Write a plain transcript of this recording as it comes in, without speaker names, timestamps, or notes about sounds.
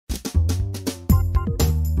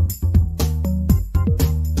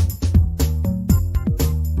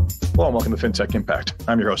Hello and welcome to FinTech Impact.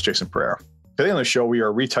 I'm your host, Jason Pereira. Today on the show, we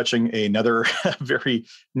are retouching another very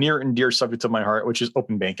near and dear subject of my heart, which is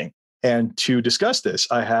open banking. And to discuss this,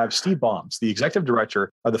 I have Steve Boms, the Executive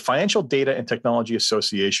Director of the Financial Data and Technology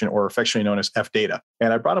Association, or affectionately known as FDATA.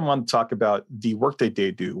 And I brought him on to talk about the work that they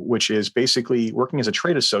do, which is basically working as a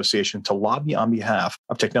trade association to lobby on behalf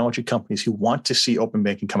of technology companies who want to see open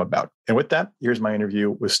banking come about. And with that, here's my interview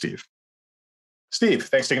with Steve. Steve,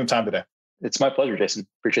 thanks for taking the time today. It's my pleasure, Jason.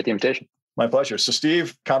 Appreciate the invitation. My pleasure. So,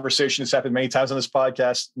 Steve, conversation has happened many times on this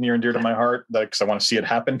podcast, near and dear to my heart, because I want to see it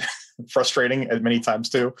happen. Frustrating at many times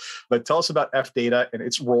too. But tell us about FDATA and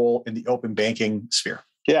its role in the open banking sphere.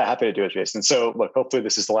 Yeah, happy to do it, Jason. So, look, hopefully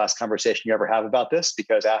this is the last conversation you ever have about this,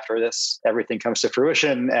 because after this, everything comes to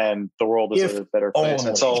fruition and the world is a better place.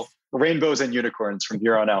 It's all rainbows and unicorns from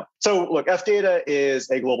here on out. So, look, FDATA is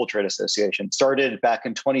a global trade association. Started back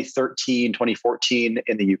in 2013, 2014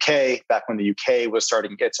 in the UK, back when the UK was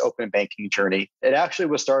starting its open banking journey. It actually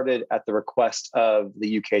was started at the request of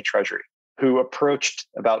the UK Treasury, who approached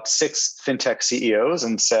about 6 fintech CEOs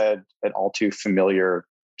and said an all too familiar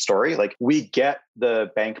story. Like, we get the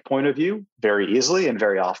bank point of view very easily and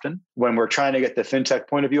very often. When we're trying to get the fintech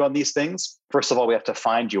point of view on these things, first of all, we have to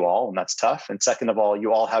find you all, and that's tough. And second of all,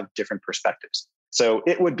 you all have different perspectives. So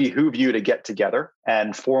it would behoove you to get together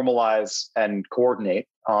and formalize and coordinate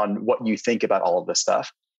on what you think about all of this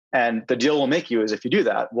stuff. And the deal we'll make you is, if you do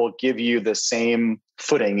that, we'll give you the same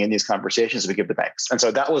footing in these conversations we give the banks. And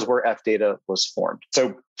so that was where FDATA was formed.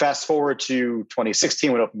 So fast forward to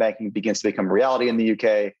 2016, when open banking begins to become a reality in the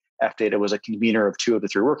UK, FDATA was a convener of 2 of the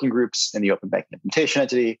 3 working groups in the open banking implementation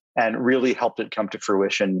entity and really helped it come to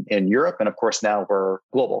fruition in Europe. And of course, now we're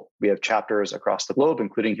global. We have chapters across the globe,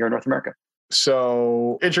 including here in North America.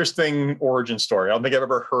 So, interesting origin story. I don't think I've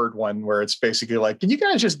ever heard one where it's basically like, can you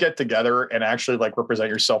guys just get together and actually represent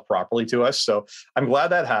yourself properly to us? So I'm glad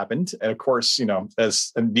that happened. And of course,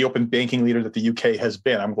 as the open banking leader that the UK has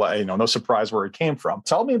been, I'm glad, no surprise where it came from.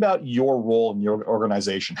 Tell me about your role in your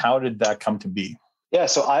organization. How did that come to be? Yeah,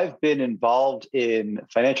 so I've been involved in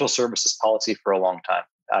financial services policy for a long time.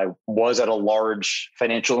 I was at a large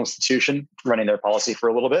financial institution running their policy for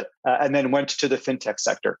a little bit, and then went to the fintech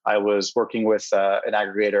sector. I was working with an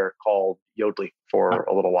aggregator called Yodlee for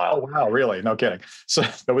a little while. Oh, wow, really? No kidding. So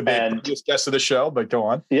that would be the previous guest of the show, but go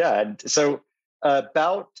on. Yeah, and so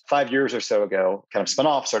about 5 years or so ago, kind of spun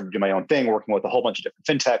off, started to do my own thing, working with a whole bunch of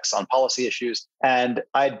different fintechs on policy issues. And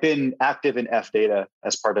I'd been active in FDATA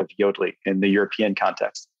as part of Yodlee in the European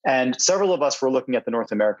context. And several of us were looking at the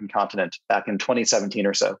North American continent back in 2017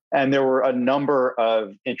 or so. And there were a number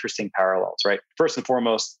of interesting parallels, right? First and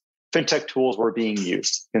foremost, fintech tools were being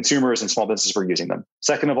used. Consumers and small businesses were using them.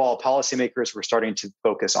 Second of all, policymakers were starting to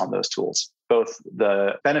focus on those tools, both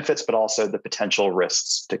the benefits, but also the potential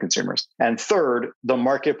risks to consumers. And third, the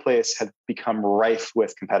marketplace had become rife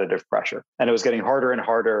with competitive pressure. And it was getting harder and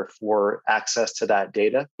harder for access to that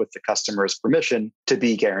data with the customer's permission to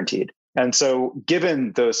be guaranteed. And so,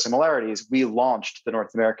 given those similarities, we launched the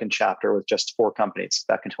North American chapter with just 4 companies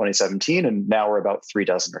back in 2017, and now we're about 3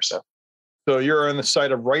 dozen or so. So you're on the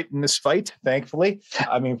side of right in this fight, thankfully.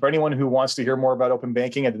 I mean, for anyone who wants to hear more about open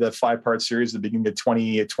banking, I did that 5-part series at the beginning of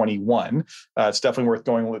 2021. It's definitely worth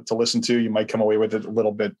going to listen to. You might come away with it a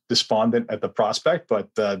little bit despondent at the prospect, but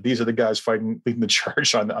these are the guys leading the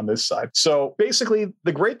charge on this side. So basically,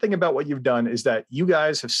 the great thing about what you've done is that you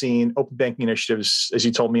guys have seen open banking initiatives, as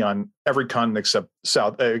you told me, on every continent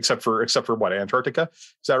except for what, Antarctica?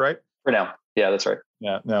 Is that right? For now. Yeah, that's right.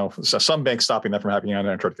 Yeah, no. So some banks stopping that from happening on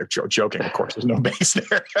Antarctica. Joking, of course. There's no banks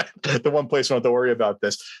there. The one place we don't have to worry about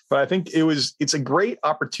this. But I think it's a great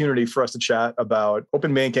opportunity for us to chat about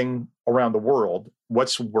open banking around the world,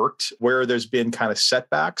 what's worked, where there's been kind of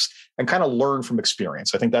setbacks, and kind of learn from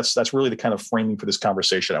experience. I think that's really the kind of framing for this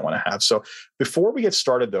conversation I want to have. So before we get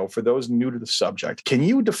started, though, for those new to the subject, can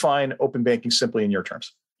you define open banking simply in your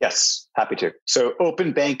terms? Yes, happy to. So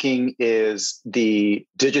open banking is the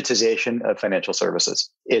digitization of financial services.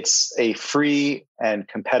 It's a free and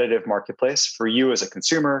competitive marketplace for you as a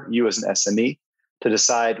consumer, you as an SME, to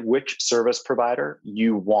decide which service provider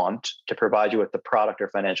you want to provide you with the product or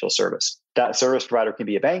financial service. That service provider can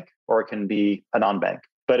be a bank or it can be a non-bank.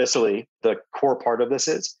 But essentially, the core part of this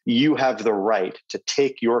is you have the right to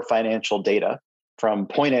take your financial data from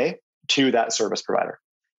point A to that service provider.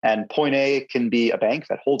 And point A can be a bank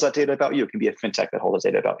that holds that data about you. It can be a fintech that holds that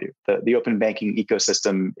data about you. The open banking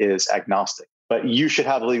ecosystem is agnostic, but you should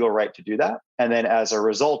have a legal right to do that. And then as a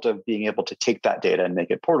result of being able to take that data and make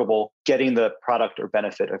it portable, getting the product or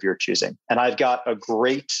benefit of your choosing. And I've got a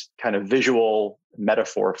great kind of visual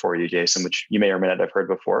metaphor for you, Jason, which you may or may not have heard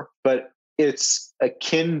before, but it's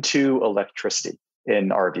akin to electricity.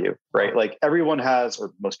 in our view, right? Like everyone has,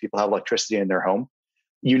 or most people have electricity in their home.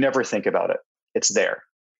 You never think about it. It's there.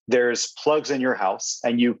 There's plugs in your house,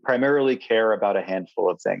 and you primarily care about a handful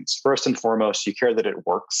of things. First and foremost, you care that it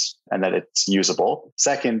works and that it's usable.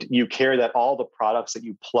 Second, you care that all the products that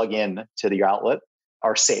you plug in to the outlet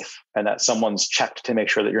are safe and that someone's checked to make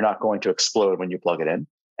sure that you're not going to explode when you plug it in.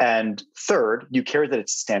 And third, you care that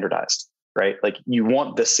it's standardized, right? Like you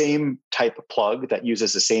want the same type of plug that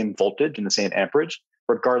uses the same voltage and the same amperage,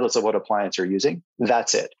 regardless of what appliance you're using.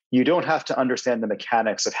 That's it. You don't have to understand the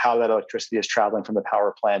mechanics of how that electricity is traveling from the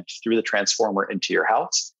power plant through the transformer into your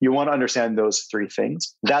house. You want to understand those three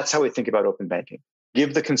things. That's how we think about open banking.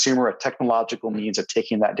 Give the consumer a technological means of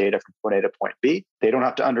taking that data from point A to point B. They don't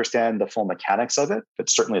have to understand the full mechanics of it, but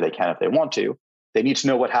certainly they can if they want to. They need to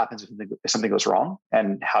know what happens if something goes wrong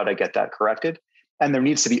and how to get that corrected. And there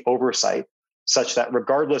needs to be oversight such that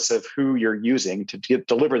regardless of who you're using to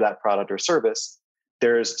deliver that product or service,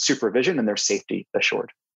 there's supervision and there's safety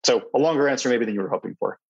assured. So a longer answer maybe than you were hoping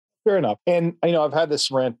for. Fair enough. And I've had this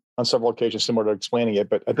rant on several occasions similar to explaining it,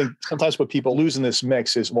 but I think sometimes what people lose in this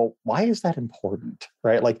mix is, well, why is that important,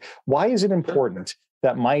 right? Like, why is it important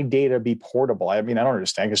that my data be portable? I mean, I don't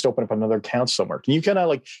understand. Just open up another account somewhere. Can you kind of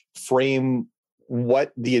like frame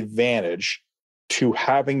what the advantage to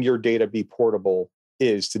having your data be portable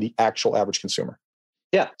is to the actual average consumer?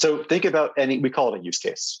 Yeah. So think about we call it a use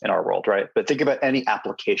case in our world, right? But think about any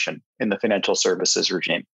application in the financial services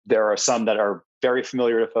regime. There are some that are very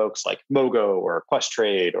familiar to folks like Mogo or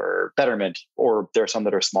Questrade or Betterment, or there are some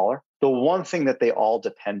that are smaller. The one thing that they all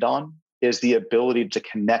depend on is the ability to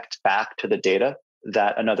connect back to the data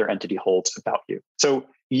that another entity holds about you. So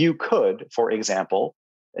you could, for example,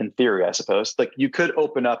 in theory, I suppose, like you could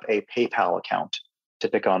open up a PayPal account, to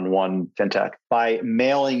pick on one fintech, by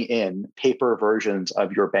mailing in paper versions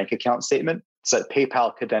of your bank account statement so that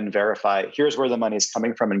PayPal could then verify, here's where the money is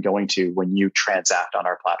coming from and going to when you transact on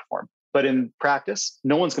our platform. But in practice,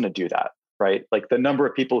 no one's going to do that, right? Like the number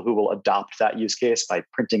of people who will adopt that use case by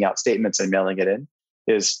printing out statements and mailing it in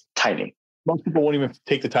is tiny. Most people won't even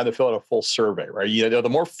take the time to fill out a full survey, right? The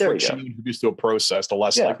more friction you introduce to a process, the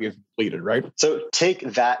less likely it's completed, right? So take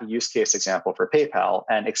that use case example for PayPal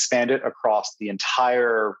and expand it across the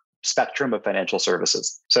entire spectrum of financial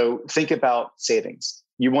services. So think about savings.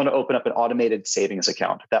 You want to open up an automated savings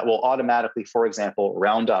account that will automatically, for example,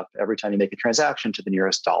 round up every time you make a transaction to the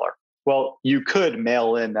nearest dollar. Well, you could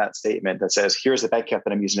mail in that statement that says, here's the bank account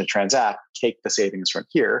that I'm using to transact, take the savings from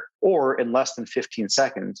here. Or in less than 15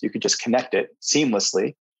 seconds, you could just connect it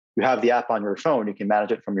seamlessly. You have the app on your phone, you can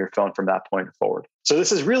manage it from your phone from that point forward. So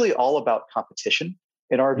this is really all about competition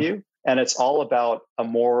in our view. And it's all about a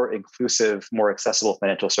more inclusive, more accessible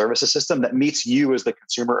financial services system that meets you as the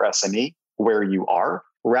consumer or SME where you are,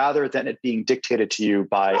 rather than it being dictated to you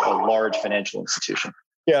by a large financial institution.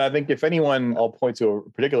 Yeah, I think if anyone, I'll point to a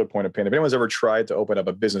particular point of pain. If anyone's ever tried to open up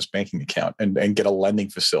a business banking account and get a lending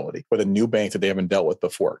facility with a new bank that they haven't dealt with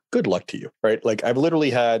before, good luck to you, right? Like I've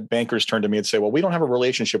literally had bankers turn to me and say, well, we don't have a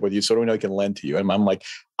relationship with you, so we know we can lend to you. And I'm like,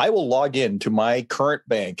 I will log in to my current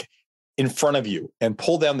bank in front of you and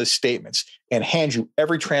pull down the statements and hand you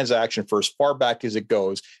every transaction for as far back as it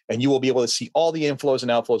goes. And you will be able to see all the inflows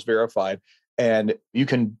and outflows verified. And you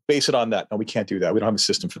can base it on that. No, we can't do that. We don't have a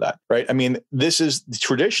system for that, right? I mean, this is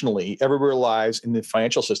traditionally everywhere relies in the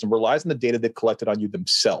financial system, relies on the data they've collected on you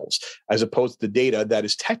themselves, as opposed to the data that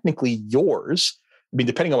is technically yours. I mean,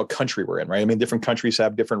 depending on what country we're in, right? I mean, different countries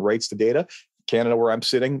have different rights to data. Canada, where I'm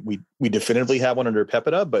sitting, we definitively have one under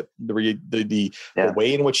FDATA, but the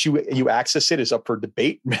way in which you access it is up for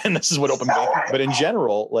debate. And this is what open banking. But in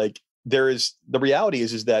general, like the reality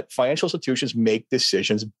is that financial institutions make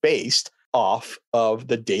decisions based off of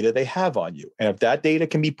the data they have on you. And if that data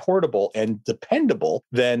can be portable and dependable,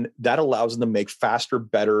 then that allows them to make faster,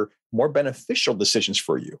 better, more beneficial decisions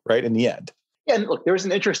for you, right? In the end. Yeah, and look, there's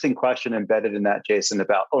an interesting question embedded in that, Jason,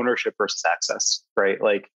 about ownership versus access, right?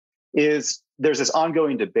 Like, there's this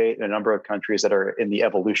ongoing debate in a number of countries that are in the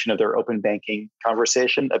evolution of their open banking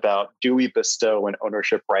conversation about, do we bestow an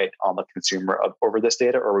ownership right on the consumer over this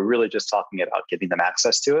data, or are we really just talking about giving them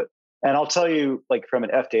access to it? And I'll tell you, like from an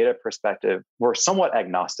FDATA perspective, we're somewhat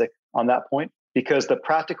agnostic on that point because the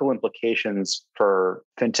practical implications for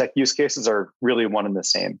fintech use cases are really one and the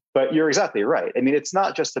same. But you're exactly right. I mean, it's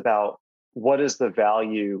not just about what is the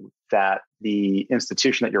value that the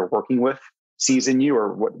institution that you're working with sees in you,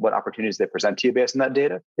 or what opportunities they present to you based on that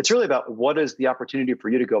data. It's really about what is the opportunity for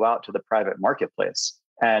you to go out to the private marketplace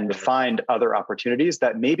and find other opportunities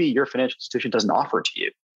that maybe your financial institution doesn't offer to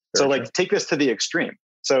you. So like take this to the extreme.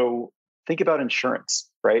 So think about insurance,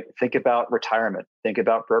 right? Think about retirement, think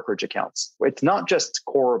about brokerage accounts. It's not just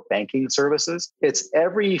core banking services, it's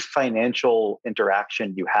every financial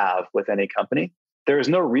interaction you have with any company. There is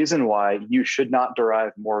no reason why you should not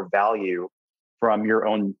derive more value from your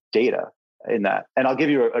own data in that. And I'll give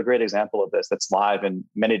you a great example of this that's live in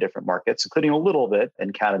many different markets, including a little bit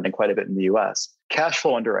in Canada and quite a bit in the US. Cash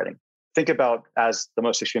flow underwriting. Think about, as the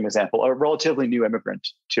most extreme example, a relatively new immigrant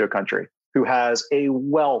to a country who has a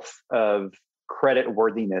wealth of credit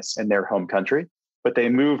worthiness in their home country, but they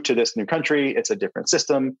move to this new country. It's a different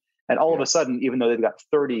system. And all of a sudden, even though they've got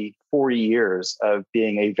 30, 40 years of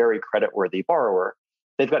being a very credit-worthy borrower,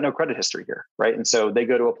 they've got no credit history here, right? And so they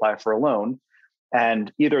go to apply for a loan, and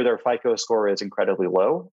either their FICO score is incredibly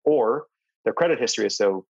low, or their credit history is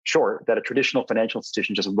so short that a traditional financial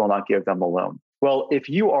institution just will not give them a loan. Well, if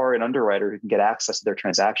you are an underwriter who can get access to their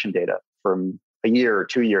transaction data from a year,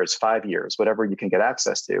 2 years, 5 years, whatever you can get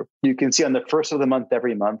access to, you can see on the first of the month,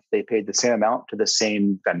 every month, they paid the same amount to the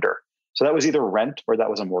same vendor. So that was either rent or that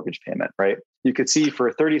was a mortgage payment, right? You could see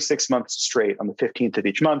for 36 months straight, on the 15th of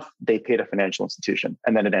each month, they paid a financial institution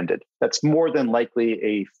and then it ended. That's more than likely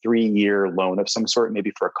a 3-year loan of some sort,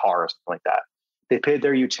 maybe for a car or something like that. They paid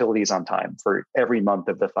their utilities on time for every month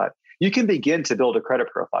of the 5. You can begin to build a credit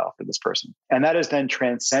profile for this person. And that is then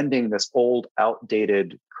transcending this old,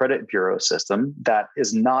 outdated credit bureau system that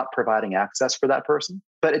is not providing access for that person.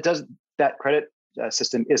 But it does, that credit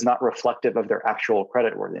system is not reflective of their actual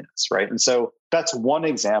credit worthiness, right? And so that's one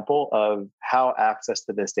example of how access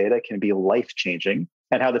to this data can be life-changing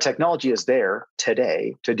and how the technology is there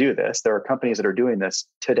today to do this. There are companies that are doing this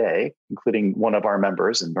today, including one of our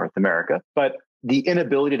members in North America. But the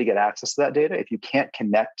inability to get access to that data, if you can't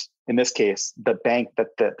connect, in this case, the bank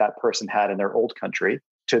that person had in their old country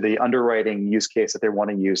to the underwriting use case that they want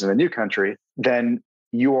to use in the new country, then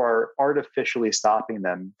you are artificially stopping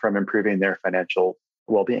them from improving their financial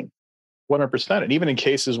well-being. 100%. And even in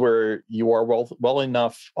cases where you are well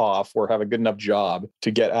enough off or have a good enough job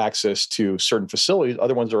to get access to certain facilities,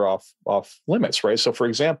 other ones are off limits, right? So for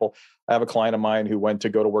example, I have a client of mine who went to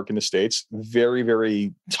go to work in the States, very,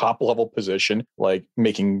 very top level position, like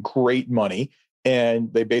making great money.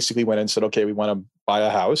 And they basically went and said, okay, we want to buy a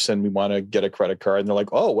house and we want to get a credit card. And they're like,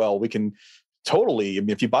 oh, well, we can totally. I mean,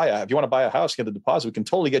 if you want to buy a house, get the deposit, we can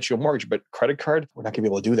totally get you a mortgage, but credit card, we're not gonna be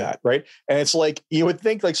able to do that. Right. And it's like, you would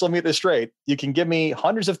think, like, so let me get this straight. You can give me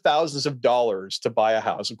hundreds of thousands of dollars to buy a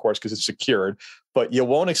house, of course, because it's secured, but you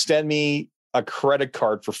won't extend me a credit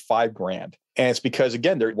card for $5,000. And it's because,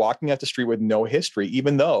 again, they're walking out the street with no history,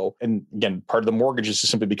 even though, and again, part of the mortgage is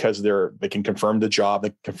just simply because they can confirm the job, they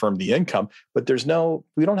can confirm the income, but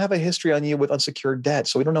we don't have a history on you with unsecured debt.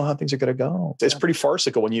 So we don't know how things are going to go. It's pretty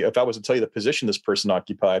farcical if I was to tell you the position this person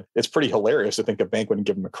occupied, it's pretty hilarious to think a bank wouldn't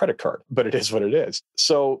give them a credit card, but it is what it is.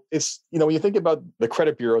 So it's, when you think about the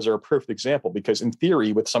credit bureaus are a perfect example, because in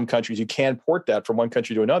theory, with some countries, you can port that from one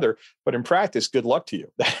country to another, but in practice, good luck to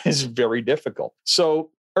you. That is very difficult.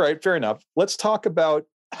 So all right, fair enough. Let's talk about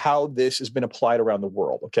how this has been applied around the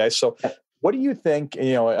world. Okay. So what do you think,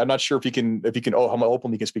 I'm not sure if you can, how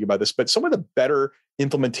openly you can speak about this, but some of the better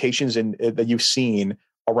implementations that you've seen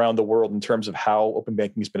around the world in terms of how open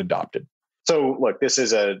banking has been adopted? So look, this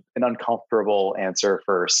is an uncomfortable answer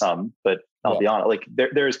for some, but I'll be honest, like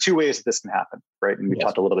there's 2 ways that this can happen, right? And we've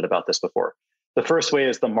talked a little bit about this before. The first way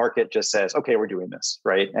is the market just says, okay, we're doing this,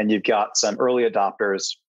 right? And you've got some early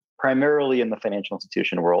adopters, primarily in the financial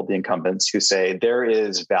institution world, the incumbents, who say there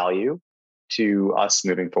is value to us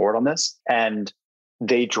moving forward on this. And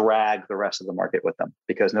they drag the rest of the market with them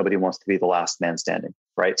because nobody wants to be the last man standing,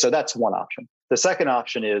 right? So that's one option. The second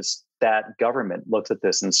option is that government looks at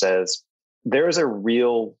this and says, there is a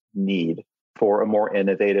real need for a more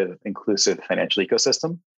innovative, inclusive financial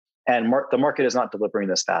ecosystem. And the market is not delivering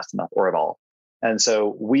this fast enough or at all. And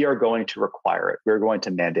so we are going to require it. We're going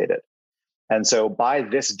to mandate it. And so by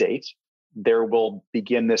this date, there will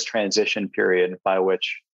begin this transition period by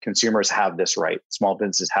which consumers have this right, small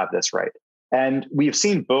businesses have this right. And we've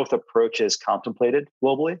seen both approaches contemplated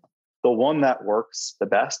globally. The one that works the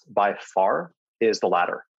best by far is the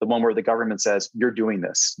latter, the one where the government says, you're doing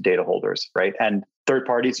this, data holders, right? And third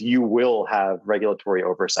parties, you will have regulatory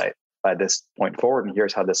oversight by this point forward, and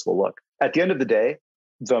here's how this will look. At the end of the day,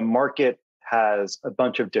 the market has a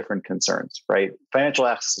bunch of different concerns, right? Financial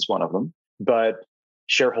access is one of them. But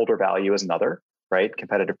shareholder value is another, right?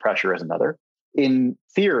 Competitive pressure is another. In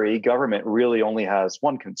theory, government really only has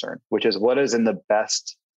one concern, which is what is the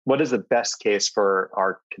best case for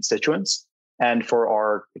our constituents and for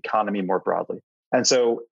our economy more broadly. And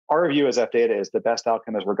so our view as FDATA is the best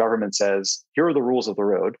outcome is where government says, here are the rules of the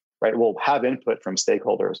road. right? We'll have input from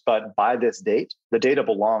stakeholders, but by this date, the data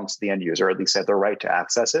belongs to the end user, or at least have the right to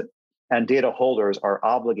access it. And data holders are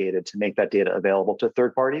obligated to make that data available to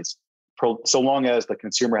third parties, so long as the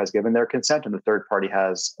consumer has given their consent and the third party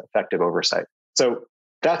has effective oversight. So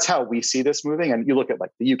that's how we see this moving. And you look at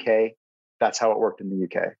like the UK, that's how it worked in the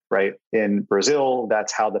UK, right? In Brazil,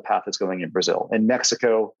 that's how the path is going in Brazil. In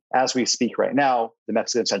Mexico, as we speak right now, the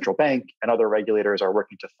Mexican Central Bank and other regulators are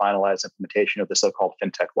working to finalize implementation of the so-called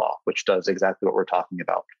fintech law, which does exactly what we're talking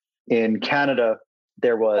about. In Canada,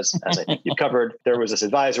 there was, as I think you've covered, there was this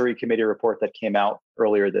advisory committee report that came out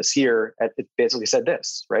earlier this year. It basically said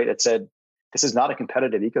this, right? It said, this is not a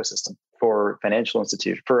competitive ecosystem for financial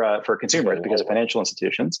institutions, for consumers because of financial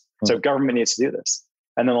institutions. So government needs to do this.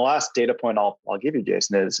 And then the last data point I'll give you,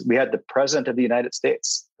 Jason, is we had the president of the United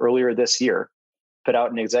States earlier this year put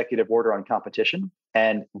out an executive order on competition.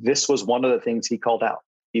 And this was one of the things he called out.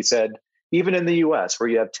 He said, even in the US, where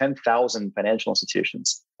you have 10,000 financial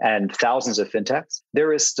institutions and thousands of fintechs,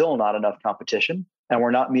 there is still not enough competition. And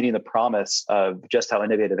we're not meeting the promise of just how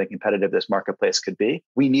innovative and competitive this marketplace could be.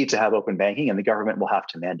 We need to have open banking, and the government will have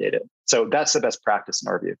to mandate it. So that's the best practice in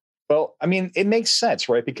our view. Well, I mean, it makes sense,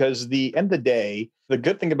 right? Because the end of the day, the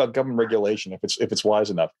good thing about government regulation, if it's wise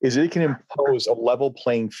enough, is it can impose a level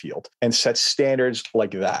playing field and set standards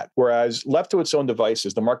like that. Whereas left to its own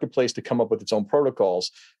devices, the marketplace to come up with its own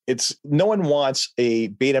protocols, no one wants a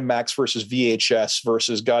Betamax versus VHS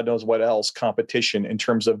versus God knows what else competition in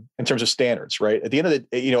terms of standards, right? At the end of the,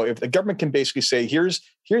 if the government can basically say, here's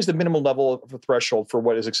the minimum level of a threshold for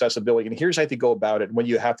what is accessibility, and here's how to go about it, and what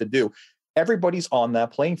you have to do. Everybody's on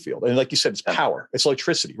that playing field. And like you said, it's power, it's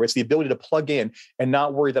electricity, right? It's the ability to plug in and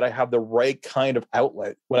not worry that I have the right kind of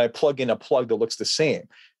outlet when I plug in a plug that looks the same.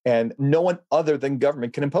 And no one other than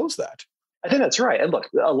government can impose that. I think that's right. And look,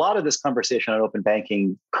 a lot of this conversation on open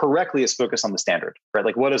banking correctly is focused on the standard, right?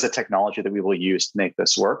 Like, what is the technology that we will use to make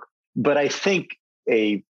this work? But I think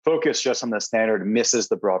a focus just on the standard misses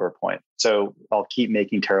the broader point. So I'll keep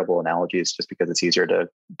making terrible analogies just because it's easier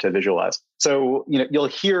to visualize. So, you'll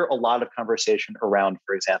hear a lot of conversation around,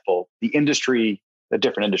 for example, the industry, a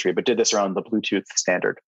different industry, but did this around the Bluetooth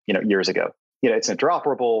standard, years ago. It's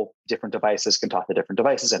interoperable, different devices can talk to different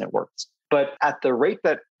devices, and it works. But at the rate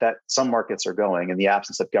that some markets are going, in the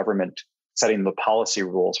absence of government setting the policy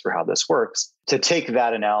rules for how this works, to take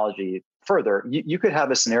that analogy further, you could have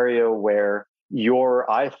a scenario where your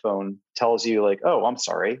iPhone tells you like, oh, I'm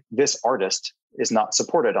sorry, this artist is not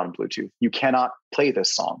supported on Bluetooth. You cannot play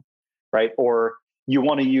this song, right? Or you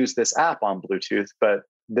want to use this app on Bluetooth, but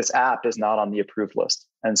this app is not on the approved list.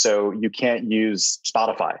 And so you can't use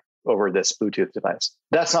Spotify over this Bluetooth device.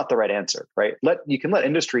 That's not the right answer, right? You can let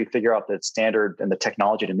industry figure out the standard and the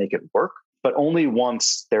technology to make it work, but only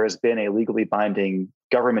once there has been a legally binding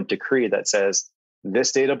government decree that says,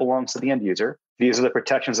 this data belongs to the end user. These are the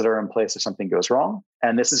protections that are in place if something goes wrong.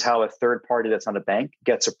 And this is how a third party that's not a bank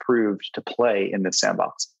gets approved to play in this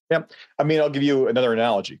sandbox. Yeah. I mean, I'll give you another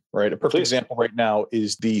analogy, right? A perfect example right now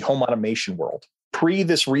is the home automation world. Pre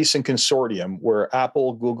this recent consortium where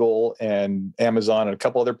Apple, Google, and Amazon and a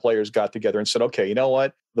couple other players got together and said, okay, you know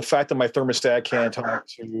what? The fact that my thermostat can't talk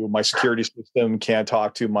to my security system, can't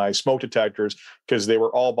talk to my smoke detectors, because they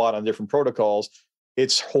were all bought on different protocols,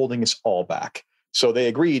 it's holding us all back. So they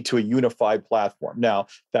agreed to a unified platform. Now,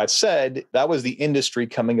 that said, that was the industry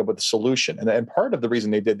coming up with a solution. And part of the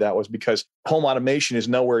reason they did that was because home automation is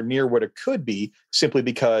nowhere near what it could be, simply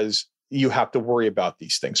because you have to worry about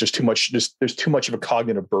these things. There's too much of a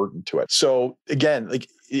cognitive burden to it. So again,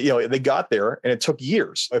 they got there and it took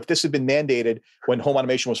years. If this had been mandated when home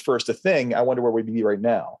automation was first a thing, I wonder where we'd be right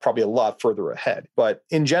now. Probably a lot further ahead. But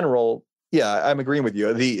in general, yeah, I'm agreeing with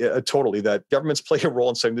you. Totally that governments play a role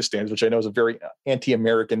in setting the standards, which I know is a very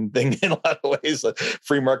anti-American thing in a lot of ways. That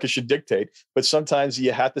free market should dictate, but sometimes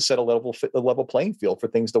you have to set a level playing field for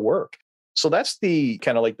things to work. So that's the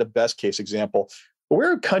kind of like the best case example. But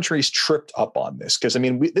where are countries tripped up on this? Because I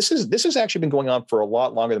mean, this has actually been going on for a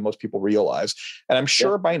lot longer than most people realize, and I'm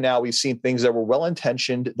sure by now we've seen things that were well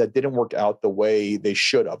intentioned that didn't work out the way they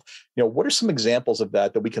should have. What are some examples of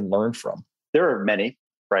that we can learn from? There are many.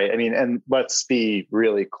 Right. I mean, and let's be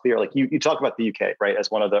really clear. Like you talk about the UK, right, as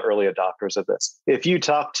one of the early adopters of this. If you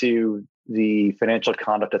talk to the Financial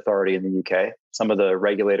Conduct Authority in the UK, some of the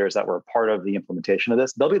regulators that were part of the implementation of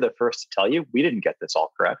this, they'll be the first to tell you, we didn't get this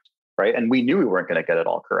all correct. Right. And we knew we weren't going to get it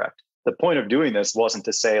all correct. The point of doing this wasn't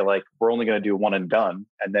to say like, we're only going to do one and done.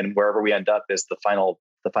 And then wherever we end up is the final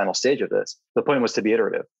stage of this. The point was to be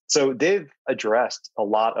iterative. So they've addressed a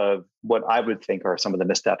lot of what I would think are some of the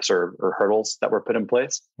missteps or hurdles that were put in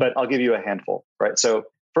place, but I'll give you a handful, right? So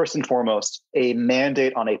first and foremost, a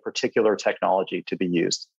mandate on a particular technology to be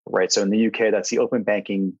used, right? So in the UK, that's the open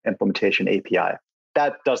banking implementation API.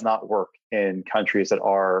 That does not work in countries that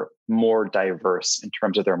are more diverse in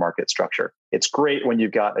terms of their market structure. It's great when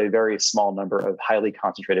you've got a very small number of highly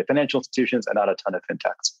concentrated financial institutions and not a ton of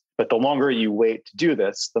fintechs. But the longer you wait to do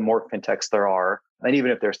this, the more fintechs there are. And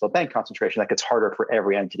even if there's still bank concentration, that gets harder for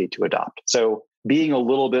every entity to adopt. So being a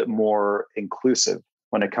little bit more inclusive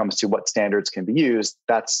when it comes to what standards can be used,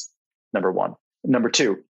 that's number one. Number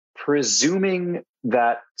two, presuming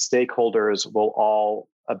that stakeholders will all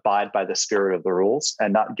abide by the spirit of the rules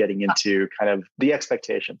and not getting into kind of the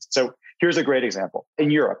expectations. So here's a great example.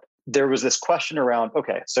 In Europe, there was this question around,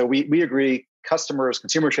 okay, so we agree consumers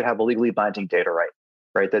should have a legally binding data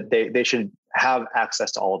right? That they should have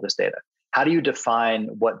access to all of this data. How do you define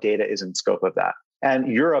what data is in scope of that? And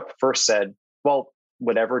Europe first said, well,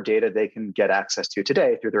 whatever data they can get access to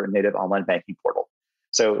today through their native online banking portal.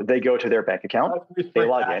 So they go to their bank account, they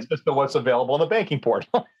log in. Access to what's available on the banking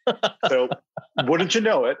portal. So wouldn't you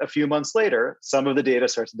know it, a few months later, some of the data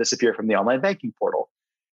starts to disappear from the online banking portal.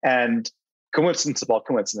 And coincidence of all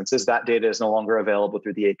coincidences, that data is no longer available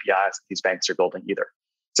through the APIs that these banks are building either.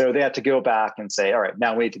 So they had to go back and say, all right,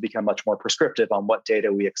 now we need to become much more prescriptive on what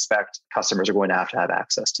data we expect customers are going to have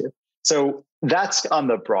access to. So that's on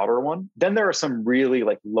the broader one. Then there are some really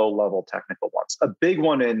like low-level technical ones. A big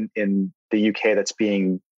one in the UK that's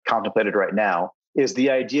being contemplated right now is the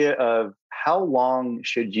idea of how long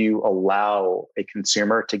should you allow a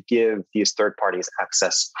consumer to give these third parties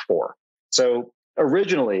access for? So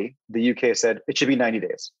originally, the UK said it should be 90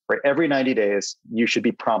 days, right? Every 90 days, you should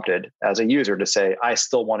be prompted as a user to say, I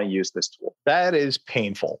still want to use this tool. That is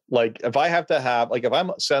painful. Like if I have to have, like if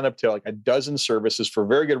I'm signed up to like a dozen services for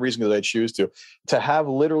very good reason because I choose to have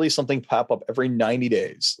literally something pop up every 90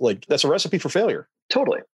 days, like that's a recipe for failure.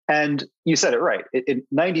 Totally. And you said it right. In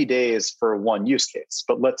 90 days for one use case,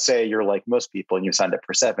 but let's say you're like most people and you signed up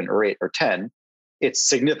for 7 or 8 or 10, it's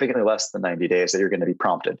significantly less than 90 days that you're going to be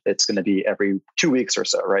prompted. It's going to be every 2 weeks or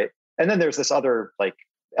so, right? And then there's this other like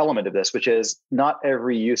element of this, which is not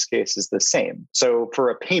every use case is the same. So for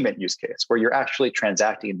a payment use case where you're actually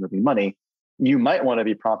transacting and moving money, you might want to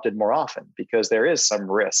be prompted more often because there is some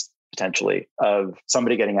risk potentially of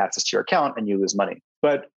somebody getting access to your account and you lose money.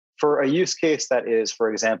 But for a use case that is,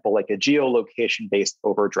 for example, like a geolocation-based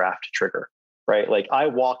overdraft trigger, right? Like I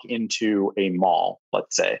walk into a mall,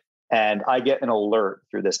 let's say, and I get an alert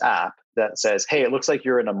through this app that says, hey, it looks like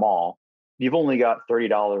you're in a mall. You've only got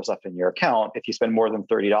 $30 left in your account. If you spend more than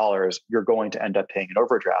 $30, you're going to end up paying an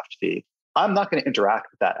overdraft fee. I'm not going to interact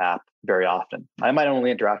with that app very often. I might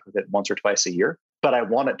only interact with it once or twice a year, but I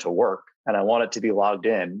want it to work and I want it to be logged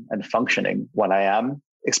in and functioning when I am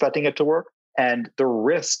expecting it to work. And the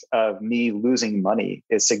risk of me losing money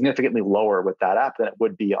is significantly lower with that app than it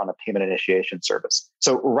would be on a payment initiation service.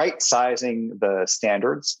 So right sizing the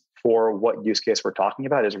standards for what use case we're talking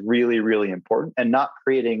about is really, really important. And not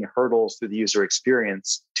creating hurdles through the user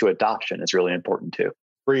experience to adoption is really important too.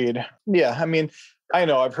 Agreed. Yeah. I mean, I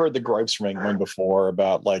know I've heard the gripes from England before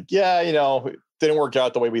about like, yeah, you know, didn't work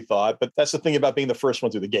out the way we thought. But that's the thing about being the first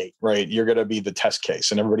one through the gate, right? You're going to be the test case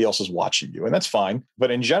and everybody else is watching you. And that's fine. But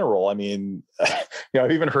in general, I mean,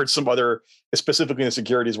 I've even heard some other, specifically in the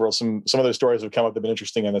securities world, some other stories have come up that have been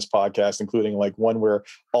interesting on this podcast, including like one where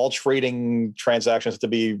all trading transactions have to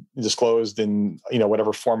be disclosed in,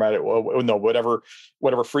 whatever format,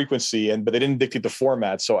 whatever frequency. But they didn't dictate the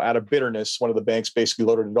format. So out of bitterness, one of the banks basically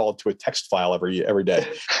loaded it all to a text file every day.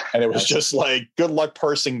 And it was just like, good luck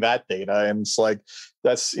parsing that data. And it's like,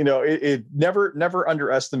 that's, it never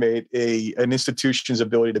underestimate an institution's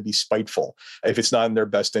ability to be spiteful if it's not in their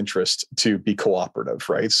best interest to be cooperative,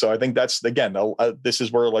 right? So I think that's, again, this is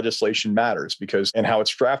where legislation matters and how it's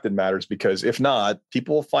drafted matters, because if not,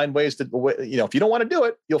 people will find ways to, if you don't want to do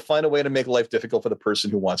it, you'll find a way to make life difficult for the person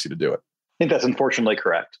who wants you to do it. I think that's unfortunately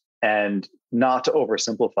correct. And not to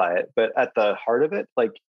oversimplify it, but at the heart of it,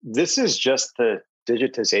 like this is just the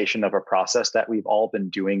digitization of a process that we've all been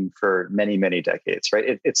doing for many, many decades,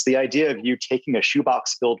 right? It's the idea of you taking a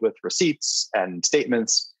shoebox filled with receipts and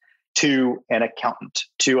statements to an accountant,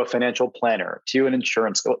 to a financial planner, to an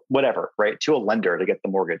insurance, whatever, right? To a lender to get the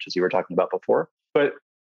mortgage, as you were talking about before. But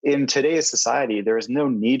in today's society, there is no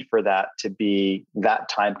need for that to be that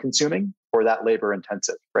time consuming or that labor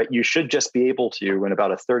intensive, right? You should just be able to, in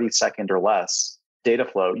about a 30-second or less data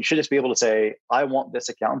flow, you should just be able to say, I want this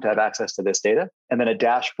accountant to have access to this data. And then a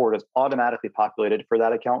dashboard is automatically populated for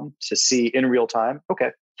that accountant to see in real time,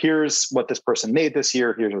 okay, here's what this person made this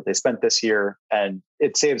year, here's what they spent this year. And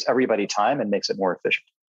it saves everybody time and makes it more efficient.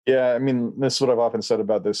 Yeah, I mean, this is what I've often said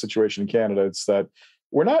about this situation in Canada. It's that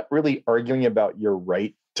we're not really arguing about your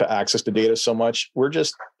right to access the data so much. We're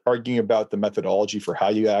just arguing about the methodology for how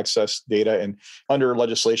you access data. And under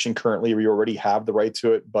legislation currently, we already have the right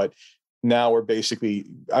to it, but now we're basically,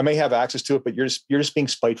 I may have access to it, but you're just being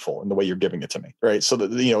spiteful in the way you're giving it to me, right? So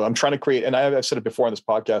that, I'm trying to create, and I've said it before on this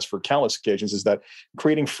podcast for countless occasions, is that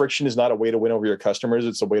creating friction is not a way to win over your customers.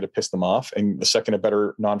 It's a way to piss them off. And the second a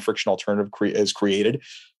better non-friction alternative is created,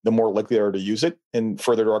 the more likely they are to use it. And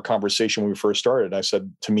further to our conversation when we first started, I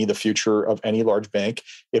said, to me, the future of any large bank,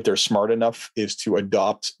 if they're smart enough, is to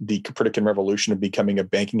adopt the Copernican revolution of becoming a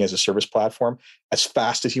banking as a service platform as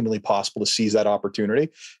fast as humanly possible to seize that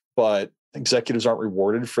opportunity. But executives aren't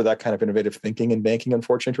rewarded for that kind of innovative thinking in banking,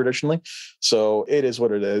 unfortunately, traditionally. So it is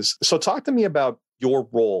what it is. So talk to me about your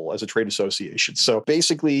role as a trade association. So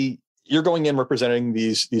basically, you're going in representing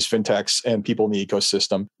these fintechs and people in the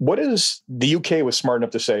ecosystem. What is the UK was smart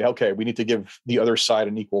enough to say, okay, we need to give the other side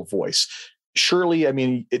an equal voice. Surely, I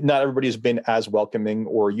mean, not everybody has been as welcoming,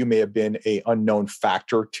 or you may have been an unknown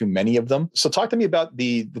factor to many of them. So talk to me about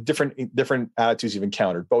the different attitudes you've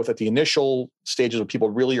encountered, both at the initial stages of people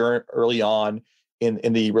really early on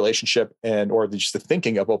in the relationship or just the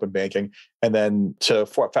thinking of open banking, and then to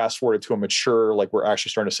fast forward to a mature, like we're actually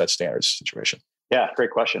starting to set standards situation. Yeah,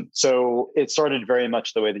 great question. So it started very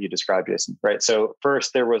much the way that you described, Jason, right? So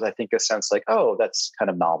first there was, I think, a sense like, oh, that's kind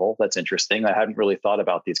of novel. That's interesting. I hadn't really thought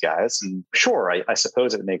about these guys. And sure, I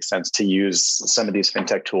suppose it makes sense to use some of these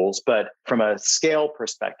fintech tools. But from a scale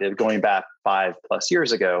perspective, going back 5+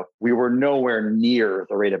 years ago, we were nowhere near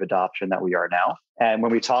the rate of adoption that we are now. And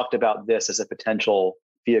when we talked about this as a potential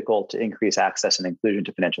vehicle to increase access and inclusion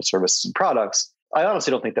to financial services and products, I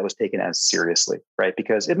honestly don't think that was taken as seriously, right?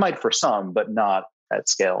 Because it might for some, but not at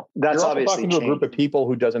scale. That's obviously talking to a group of people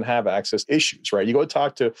who doesn't have access issues, right? You go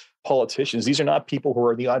talk to politicians. These are not people who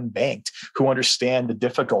are the unbanked, who understand the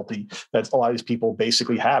difficulty that a lot of these people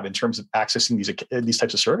basically have in terms of accessing these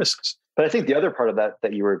types of services. But I think the other part of that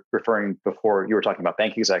you were referring before, you were talking about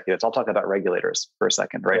bank executives. I'll talk about regulators for a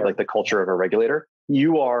second, right? Yeah. Like the culture of a regulator.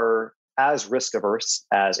 You are as risk averse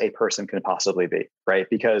as a person can possibly be, right?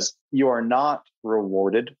 Because you are not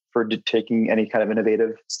rewarded for taking any kind of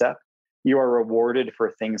innovative step. You are rewarded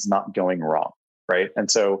for things not going wrong, right?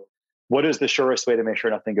 And so what is the surest way to make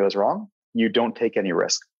sure nothing goes wrong? You don't take any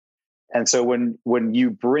risk. And so when you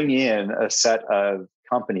bring in a set of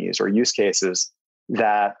companies or use cases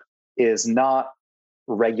that is not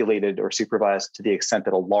regulated or supervised to the extent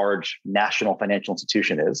that a large national financial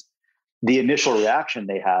institution is, the initial reaction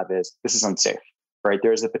they have is, this is unsafe, right?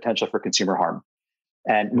 There is a potential for consumer harm,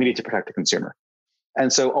 and we need to protect the consumer.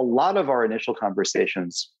 And so a lot of our initial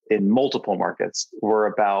conversations in multiple markets were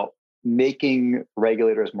about making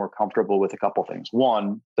regulators more comfortable with a couple things.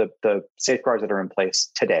 One, the safeguards that are in place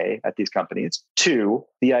today at these companies. Two,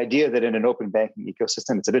 the idea that in an open banking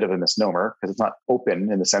ecosystem, it's a bit of a misnomer because it's not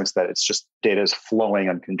open in the sense that it's just data is flowing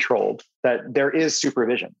uncontrolled, that there is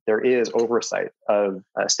supervision, there is oversight of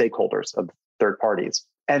stakeholders, of third parties.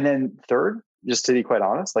 And then third, just to be quite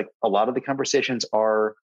honest, like a lot of the conversations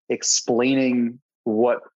are explaining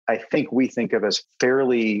what I think we think of as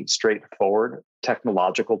fairly straightforward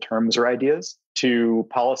technological terms or ideas to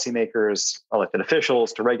policymakers, elected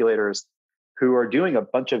officials, to regulators who are doing a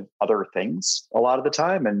bunch of other things a lot of the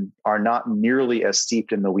time and are not nearly as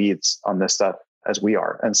steeped in the weeds on this stuff as we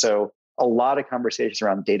are. And so a lot of conversations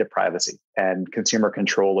around data privacy and consumer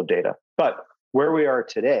control of data. But where we are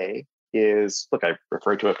today is, look, I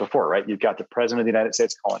referred to it before, right? You've got the president of the United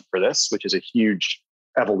States calling for this, which is a huge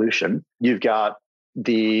evolution. You've got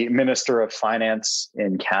the Minister of Finance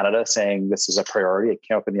in Canada saying this is a priority. It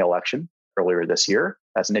came up in the election earlier this year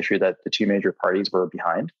as an issue that the two major parties were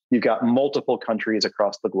behind. You've got multiple countries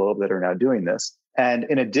across the globe that are now doing this. And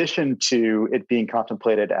in addition to it being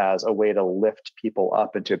contemplated as a way to lift people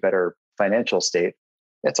up into a better financial state,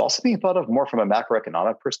 it's also being thought of more from a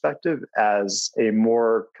macroeconomic perspective as a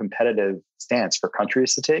more competitive stance for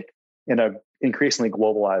countries to take in an increasingly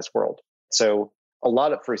globalized world. So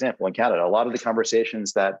for example, in Canada, a lot of the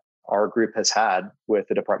conversations that our group has had with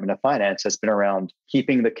the Department of Finance has been around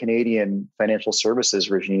keeping the Canadian financial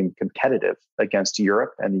services regime competitive against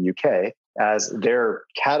Europe and the UK as they're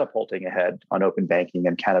catapulting ahead on open banking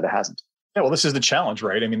and Canada hasn't. Yeah, well, this is the challenge,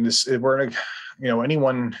 right? I mean,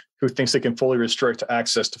 anyone who thinks they can fully restrict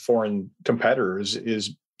access to foreign competitors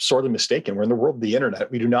is sorely mistaken. We're in the world of the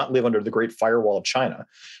internet. We do not live under the great firewall of China.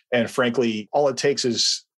 And frankly, all it takes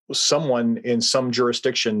is someone in some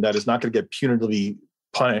jurisdiction that is not going to get punitively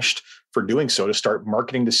punished for doing so to start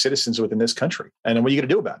marketing to citizens within this country. And then what are you going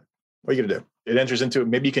to do about it? What are you going to do? It enters into,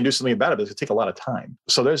 maybe you can do something about it, but it's going to take a lot of time.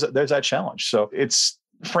 So there's that challenge. So it's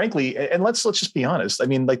frankly, and let's just be honest. I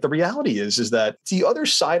mean, like the reality is that the other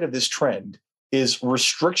side of this trend is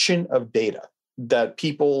restriction of data that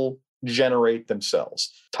people generate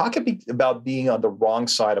themselves. Talk about being on the wrong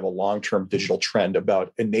side of a long-term digital trend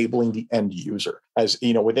about enabling the end user, as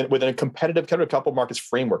you know, within a competitive kind of capital markets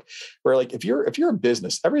framework, where like if you're a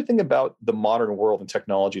business, everything about the modern world and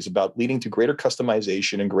technology is about leading to greater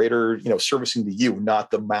customization and greater, servicing to you, not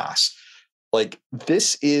the mass. Like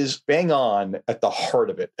this is bang on at the heart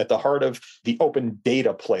of it, at the heart of the open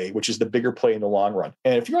data play, which is the bigger play in the long run.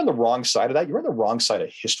 And if you're on the wrong side of that, you're on the wrong side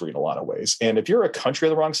of history in a lot of ways. And if you're a country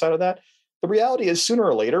on the wrong side of that, the reality is sooner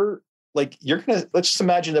or later, like let's just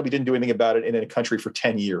imagine that we didn't do anything about it in a country for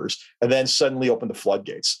 10 years and then suddenly open the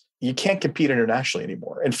floodgates. You can't compete internationally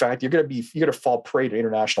anymore. In fact, you're going to fall prey to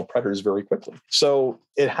international predators very quickly. So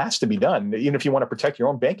it has to be done, even if you want to protect your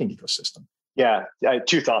own banking ecosystem. Yeah, I have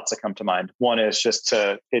two thoughts that come to mind. One is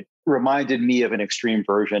it reminded me of an extreme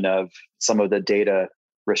version of some of the data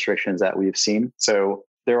restrictions that we've seen. So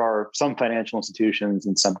there are some financial institutions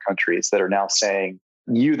in some countries that are now saying,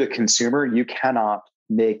 you, the consumer, you cannot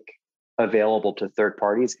make available to third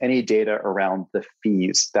parties any data around the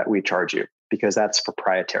fees that we charge you, because that's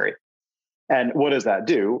proprietary. And what does that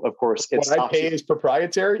do? Of course, what I pay is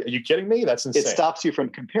proprietary. Are you kidding me? That's insane. It stops you from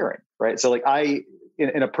comparing, right? So like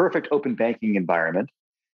in a perfect open banking environment,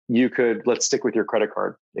 you could, let's stick with your credit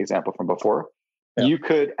card example from before. Yeah. You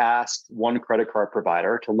could ask one credit card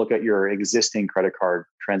provider to look at your existing credit card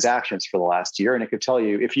transactions for the last year. And it could tell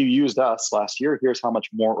you, if you used us last year, here's how much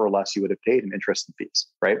more or less you would have paid in interest and fees,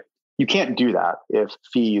 right? You can't do that if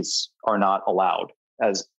fees are not allowed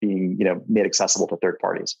as being, made accessible to third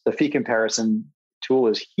parties. The fee comparison tool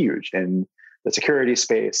is huge in the security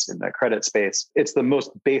space, in the credit space. It's the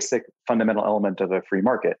most basic fundamental element of a free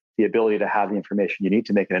market, the ability to have the information you need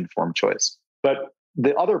to make an informed choice. But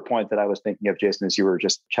the other point that I was thinking of, Jason, as you were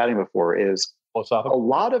just chatting before, is a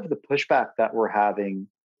lot of the pushback that we're having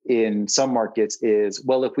in some markets is,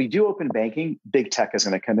 well, if we do open banking, big tech is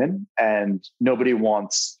going to come in and nobody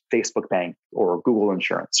wants Facebook Bank or Google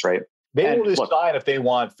Insurance, right? They will decide if they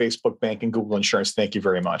want Facebook Bank and Google Insurance. Thank you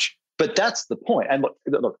very much. But that's the point. And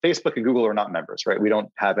look, Facebook and Google are not members, right? We don't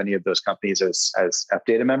have any of those companies as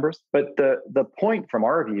FDATA members. But the point from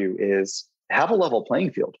our view is have a level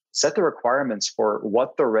playing field. Set the requirements for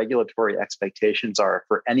what the regulatory expectations are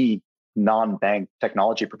for any non-bank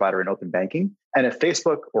technology provider in open banking. And if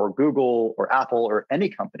Facebook or Google or Apple or any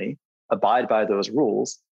company abide by those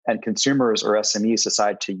rules and consumers or SMEs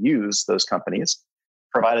decide to use those companies,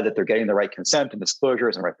 provided that they're getting the right consent and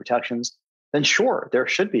disclosures and right protections, then sure, there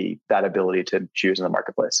should be that ability to choose in the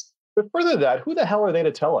marketplace. But further than that, who the hell are they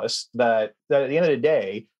to tell us that at the end of the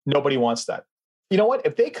day, nobody wants that? You know what?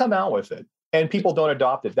 If they come out with it and people don't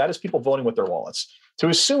adopt it, that is people voting with their wallets. To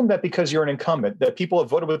assume that because you're an incumbent, that people have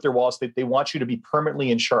voted with their wallets, that they want you to be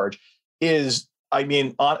permanently in charge is,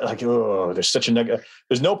 there's such a negative,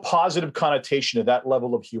 there's no positive connotation to that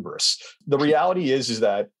level of hubris. The reality is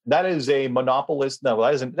that is a monopolist. No,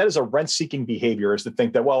 that is a rent-seeking behavior, is to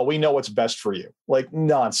think that, well, we know what's best for you. Like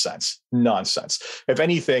nonsense. If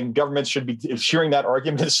anything, governments should be hearing that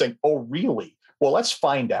argument and saying, oh, really? Well, let's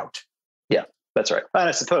find out. Yeah, that's right. And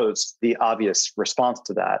I suppose the obvious response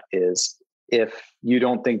to that is, if you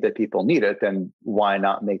don't think that people need it, then why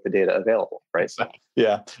not make the data available, right?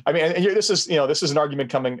 Yeah. I mean, and this is an argument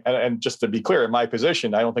coming, and just to be clear, in my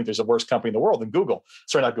position, I don't think there's a worse company in the world than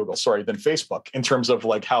than Facebook, in terms of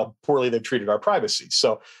like how poorly they've treated our privacy.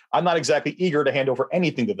 So I'm not exactly eager to hand over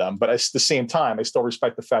anything to them, but at the same time, I still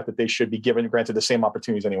respect the fact that they should be granted the same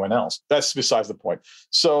opportunities as anyone else. That's besides the point.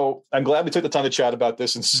 So I'm glad we took the time to chat about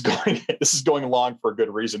this, and this is going along for a good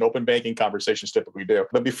reason. Open banking conversations typically do.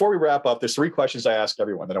 But before we wrap up, there's 3 questions I ask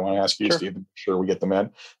everyone that I want to ask you, sure. Steve. I'm sure we get them in.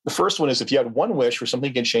 The first one is, if you had one wish for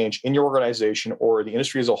something can change in your organization or the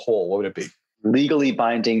industry as a whole, what would it be? Legally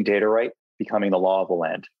binding data right becoming the law of the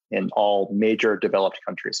land in all major developed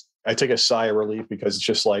countries. I take a sigh of relief, because it's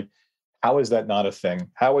just like, how is that not a thing?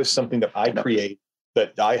 How is something that I create,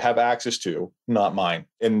 that I have access to, not mine?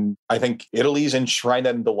 And I think Italy's enshrined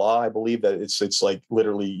that into law. I believe that it's like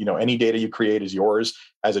literally, any data you create is yours,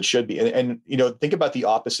 as it should be. And think about the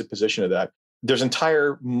opposite position of that. There's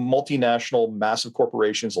entire multinational massive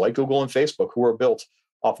corporations like Google and Facebook who are built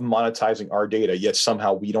off monetizing our data, yet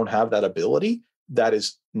somehow we don't have that ability. That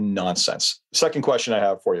is nonsense. Second question I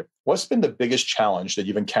have for you. What's been the biggest challenge that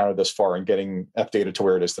you've encountered thus far in getting FDATA to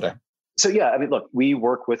where it is today? So look, we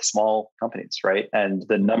work with small companies, right? And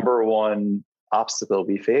the number one obstacle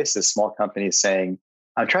we face is small companies saying,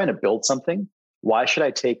 I'm trying to build something. Why should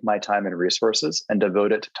I take my time and resources and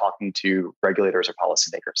devote it to talking to regulators or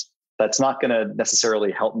policymakers? That's not going to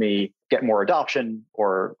necessarily help me get more adoption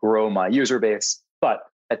or grow my user base. But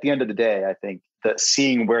at the end of the day, I think that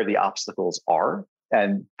seeing where the obstacles are,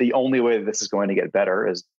 and the only way that this is going to get better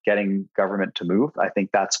is getting government to move. I think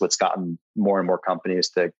that's what's gotten more and more companies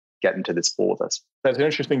to get into this pool with us. That's an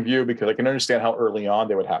interesting view, because I can understand how early on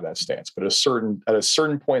they would have that stance. But at a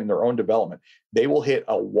certain point in their own development, they will hit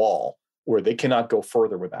a wall where they cannot go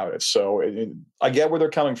further without it. So I get where they're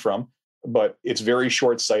coming from, but it's very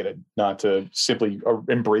short-sighted not to simply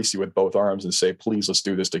embrace you with both arms and say, please, let's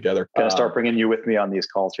do this together. Going to start bringing you with me on these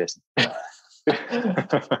calls, Jason.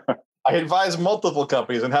 I advise multiple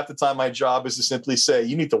companies, and half the time my job is to simply say,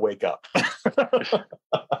 you need to wake up.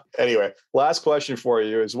 Anyway, last question for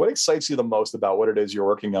you is, what excites you the most about what it is you're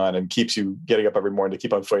working on and keeps you getting up every morning to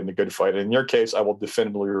keep on fighting the good fight? And in your case, I will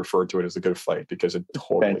definitively refer to it as the good fight, because it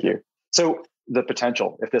totally... Thank you. So the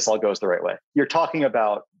potential, if this all goes the right way, you're talking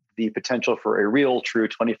about the potential for a real, true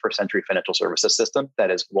 21st century financial services system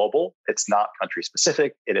that is global. It's not country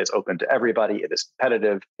specific. It is open to everybody. It is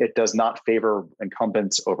competitive. It does not favor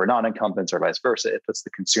incumbents over non-incumbents or vice versa. It puts the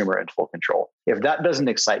consumer in full control. If that doesn't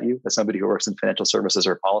excite you as somebody who works in financial services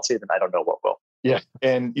or policy, then I don't know what will. Yeah.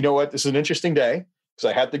 And you know what? This is an interesting day,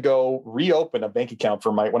 because I had to go reopen a bank account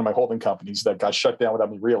for one of my holding companies that got shut down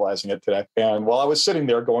without me realizing it today. And while I was sitting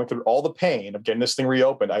there going through all the pain of getting this thing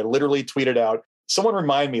reopened, I literally tweeted out, someone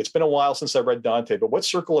remind me, it's been a while since I read Dante, but what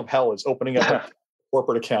circle of hell is opening up a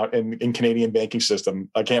corporate account in Canadian banking system?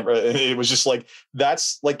 I can't, it was just like,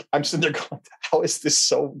 that's like, I'm sitting there going, how is this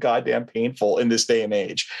so goddamn painful in this day and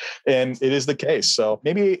age? And it is the case. So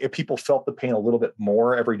maybe if people felt the pain a little bit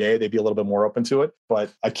more every day, they'd be a little bit more open to it.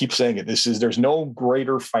 But I keep saying it, there's no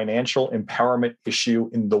greater financial empowerment issue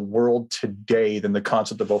in the world today than the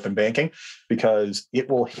concept of open banking, because it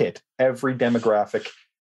will hit every demographic,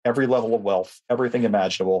 every level of wealth, everything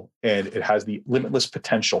imaginable, and it has the limitless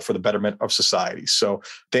potential for the betterment of society. So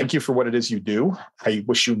thank you for what it is you do. I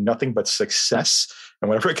wish you nothing but success, and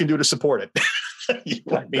whatever I can do to support it.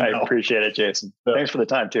 I appreciate it, Jason. Thanks for the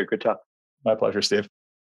time too. Good talk. My pleasure, Steve.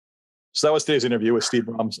 So that was today's interview with Steve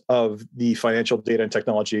Boms of the Financial Data and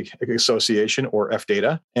Technology Association, or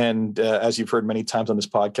FDATA. And as you've heard many times on this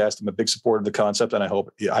podcast, I'm a big supporter of the concept, and I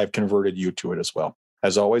hope I've converted you to it as well.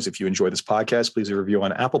 As always, if you enjoy this podcast, please leave a review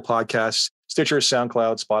on Apple Podcasts, Stitcher,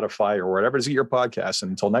 SoundCloud, Spotify, or wherever it is you get your podcasts. And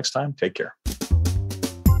until next time, take care.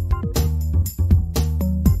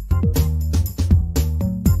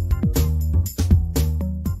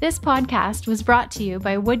 This podcast was brought to you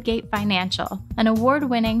by Woodgate Financial, an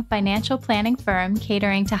award-winning financial planning firm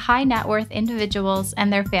catering to high net worth individuals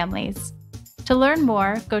and their families. To learn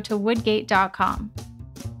more, go to woodgate.com.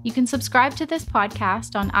 You can subscribe to this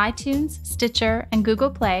podcast on iTunes, Stitcher, and Google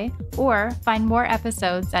Play, or find more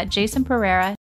episodes at jasonpereira.com.